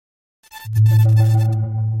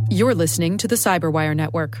You're listening to the Cyberwire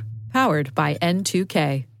Network, powered by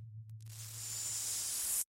N2K.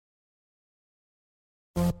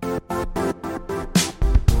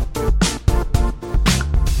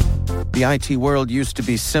 The IT world used to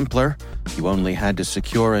be simpler. You only had to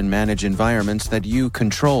secure and manage environments that you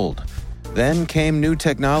controlled. Then came new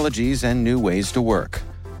technologies and new ways to work.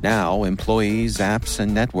 Now, employees, apps,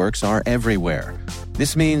 and networks are everywhere.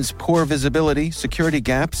 This means poor visibility, security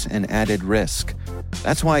gaps, and added risk.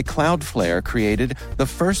 That's why Cloudflare created the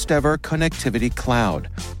first-ever connectivity cloud.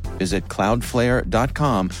 Visit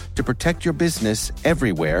cloudflare.com to protect your business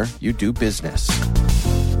everywhere you do business.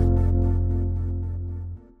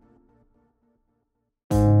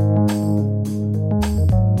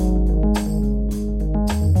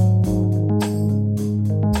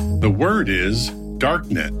 The word is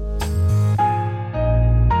darknet.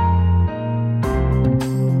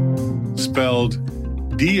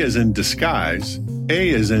 Spelled D as in disguise,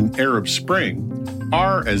 A as in Arab Spring,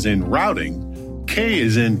 R as in routing, K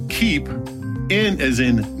as in keep, N as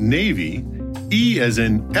in Navy, E as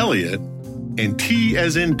in Elliot, and T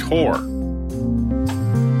as in Tor.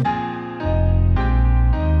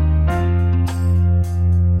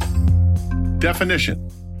 Definition: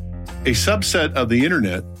 a subset of the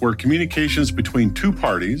internet where communications between two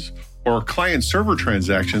parties or client-server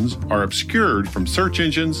transactions are obscured from search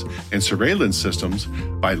engines and surveillance systems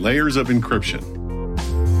by layers of encryption.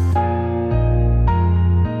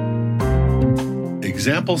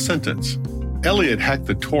 Example sentence: Elliot hacked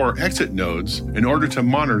the Tor exit nodes in order to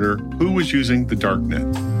monitor who was using the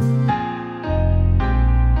darknet.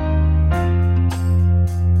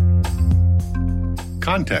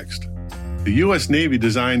 Context: the U.S. Navy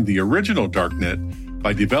designed the original darknet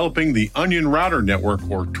by developing the Onion Router Network,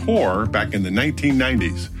 or Tor, back in the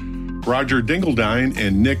 1990s. Roger Dingledine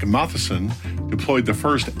and Nick Matheson deployed the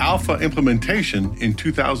first alpha implementation in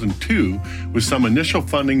 2002 with some initial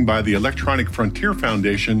funding by the Electronic Frontier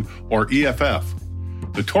Foundation, or EFF.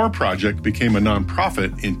 The Tor project became a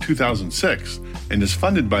nonprofit in 2006 and is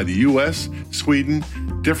funded by the U.S., Sweden,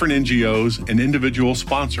 different NGOs, and individual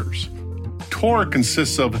sponsors. Tor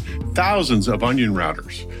consists of thousands of onion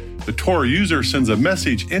routers. The Tor user sends a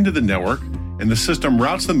message into the network, and the system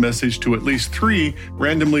routes the message to at least 3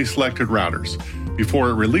 randomly selected routers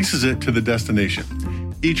before it releases it to the destination.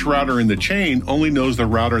 Each router in the chain only knows the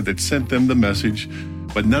router that sent them the message,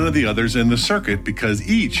 but none of the others in the circuit, because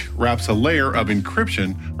each wraps a layer of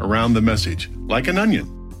encryption around the message, like an onion.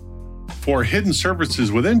 For hidden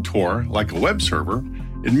services within Tor, like a web server,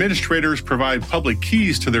 administrators provide public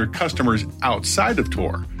keys to their customers outside of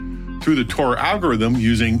Tor. Through the Tor algorithm,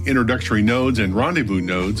 using introductory nodes and rendezvous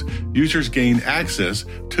nodes, users gain access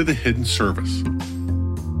to the hidden service.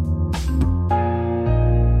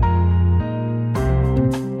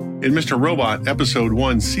 In Mr. Robot, Episode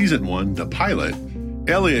 1, Season 1, The Pilot,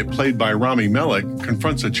 Elliot, played by Rami Malek,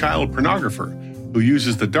 confronts a child pornographer who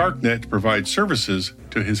uses the darknet to provide services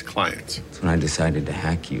to his clients. That's when I decided to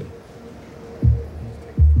hack you.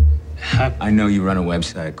 Hack? I know you run a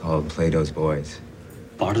website called Plato's Boys.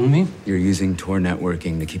 Pardon me? You're using Tor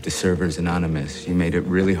networking to keep the servers anonymous. You made it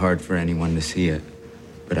really hard for anyone to see it,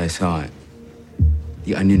 but I saw it.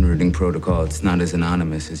 The onion routing protocol, it's not as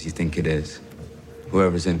anonymous as you think it is.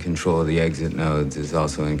 Whoever's in control of the exit nodes is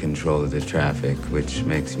also in control of the traffic, which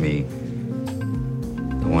makes me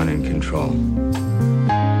the one in control.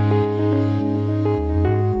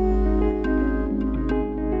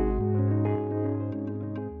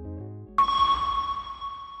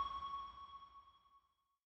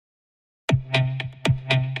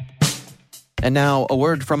 And now, a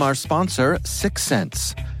word from our sponsor, 6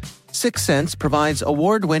 Sense. 6 Sense provides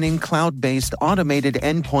award-winning cloud-based automated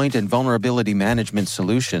endpoint and vulnerability management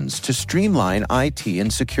solutions to streamline IT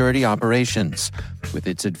and security operations. With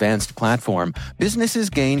its advanced platform, businesses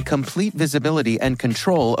gain complete visibility and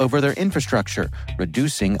control over their infrastructure,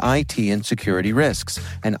 reducing IT and security risks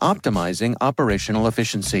and optimizing operational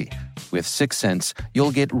efficiency. With 6 Sense,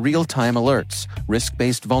 you'll get real-time alerts,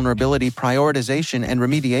 risk-based vulnerability prioritization and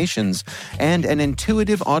remediations, and an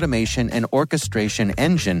intuitive automation and orchestration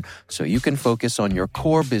engine so you can focus on your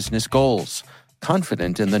core business goals.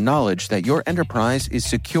 Confident in the knowledge that your enterprise is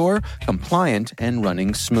secure, compliant, and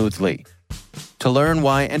running smoothly. To learn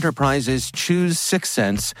why enterprises choose 6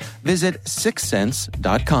 Sense, visit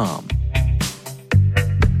 6sense.com.